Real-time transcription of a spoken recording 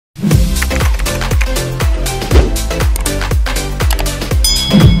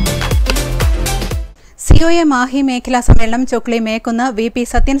COA Mahe മേഖലാ സമ്മേളനം Chokli മേക്കുന്ന VP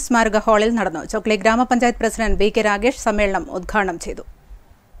Sathyan സ്മാരക ഹാളിൽ നടന്നു. ചൊക്ലി ഗ്രാമപഞ്ചായത്ത് പ്രസിഡന്റ് VK രാഗേഷ് സമ്മേളനം ഉദ്ഘാടനം ചെയ്തു.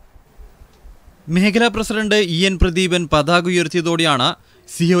 മേഖലാ പ്രസിഡന്റ് EN പ്രദീപൻ പതാക ഉയർത്തിയതോടെയാണ്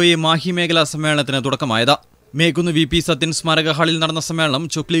COA മാഹി മേഖലാ സമ്മേളനത്തിന് തുടക്കമായത്. മേക്കുന്ന VP സത്യൻ സ്മാരക ഹാളിൽ നടന്ന സമ്മേളനം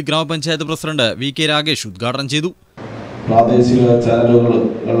ചൊക്ലി ഗ്രാമപഞ്ചായത്ത് പ്രസിഡന്റ് VK രാഗേഷ് ഉദ്ഘാടനം ചെയ്തു. പ്രാദേശിക ചാനലുകൾ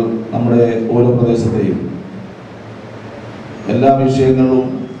നമ്മുടെ ഓരോ പ്രദേശത്തെയും എല്ലാ വിഷയങ്ങളും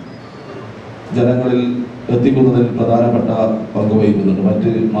ജനങ്ങളിൽ എത്തിക്കുന്നതിൽ പ്രധാനപ്പെട്ട പങ്ക് വഹിക്കുന്നുണ്ട്. മറ്റ്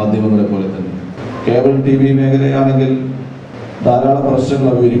മാധ്യമങ്ങളെ പോലെ തന്നെ കേബിൾ TV മേഖലയാണെങ്കിൽ ധാരാളം പ്രശ്നങ്ങൾ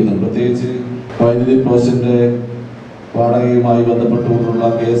അഭിമുഖീകരിക്കുന്നുണ്ട്. പ്രത്യേകിച്ച് വൈദ്യുതി പ്രോജക്റ്റിന്റെ വാടകയുമായി ബന്ധപ്പെട്ടുകൊണ്ടുള്ള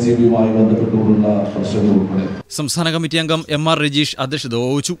KSEBയുമായി ബന്ധപ്പെട്ടുകൊണ്ടുള്ള പ്രശ്നങ്ങൾ ഉൾപ്പെടെ സംസ്ഥാന കമ്മിറ്റി അംഗം MR രജീഷ് അധ്യക്ഷത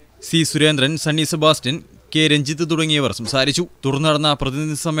വഹിച്ചു. C Surendran, Sunny Sebastian, K Ranjith തുടങ്ങിയവർ സംസാരിച്ചു. തുടർന്ന് നടന്ന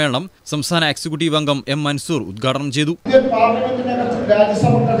പ്രതിനിധി സമ്മേളനം സംസ്ഥാന എക്സിക്യൂട്ടീവ് അംഗം M മൻസൂർ ഉദ്ഘാടനം ചെയ്തു.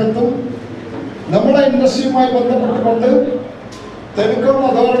 നമ്മുടെ ഇൻഡസ്ട്രിയുമായി ബന്ധപ്പെട്ടുകൊണ്ട് ടെലികോം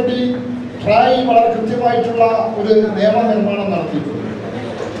അതോറിറ്റി വളരെ കൃത്യമായിട്ടുള്ള ഒരു നിയമനിർമ്മാണം നടത്തിയിട്ടുണ്ട്.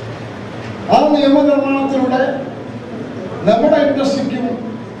 ആ നിയമനിർമ്മാണത്തിലൂടെ നമ്മുടെ ഇൻഡസ്ട്രിക്കും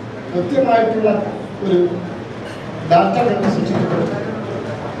കൃത്യമായിട്ടുള്ള ഒരു ഡാറ്റ സൃഷ്ടിക്കപ്പെടും.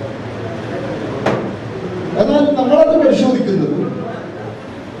 എന്നാൽ നമ്മളത് പരിശോധിക്കുന്നത്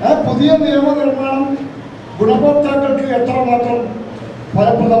ആ പുതിയ നിയമനിർമ്മാണം ഗുണഭോക്താക്കൾക്ക് എത്രമാത്രം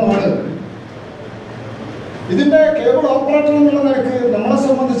ഫലപ്രദമാണ്, ഇതിന്റെ കേബിൾ ഓപ്പറേറ്റർ എന്നുള്ള നിലക്ക് നമ്മളെ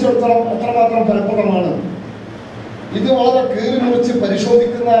സംബന്ധിച്ചിടത്തോളം എത്രമാത്രം ഫലപ്രദമാണ്, ഇത് വളരെ കീറിമുറിച്ച്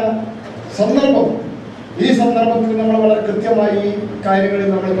പരിശോധിക്കുന്ന സന്ദർഭം. ഈ സന്ദർഭത്തിൽ നമ്മൾ വളരെ കൃത്യമായി കാര്യങ്ങളിൽ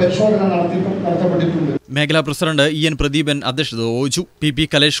നമ്മൾ പരിശോധന നടത്തപ്പെട്ടിട്ടുണ്ട്. മേഖലാ പ്രസിഡന്റ് EN പ്രദീപൻ അധ്യക്ഷത വഹിച്ചു. PP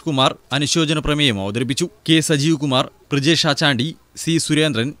കലേഷ് കുമാർ അനുശോചന പ്രമേയം അവതരിപ്പിച്ചു. K സജീവ് കുമാർ, പ്രജേഷ് ആച്ചാണ്ടി, C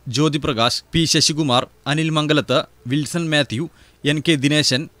സുരേന്ദ്രൻ, ജ്യോതി പ്രകാശ്, P ശശികുമാർ, അനിൽ മംഗലത്ത്, Wilson Mathew, NK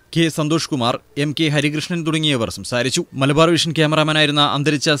Dineshan, K Santhosh Kumar, MK Harikrishnan തുടങ്ങിയവർ സംസാരിച്ചു. മലബാർ വിഷൻ ക്യാമറാമാനായിരുന്ന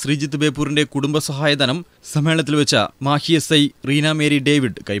അന്തരിച്ച ശ്രീജിത്ത് ബേപ്പൂരിന്റെ കുടുംബസഹായധനം സമ്മേളനത്തിൽ വെച്ച Mahe SI Reena Mary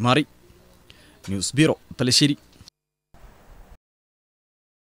David കൈമാറി. News bureau, Thalassery.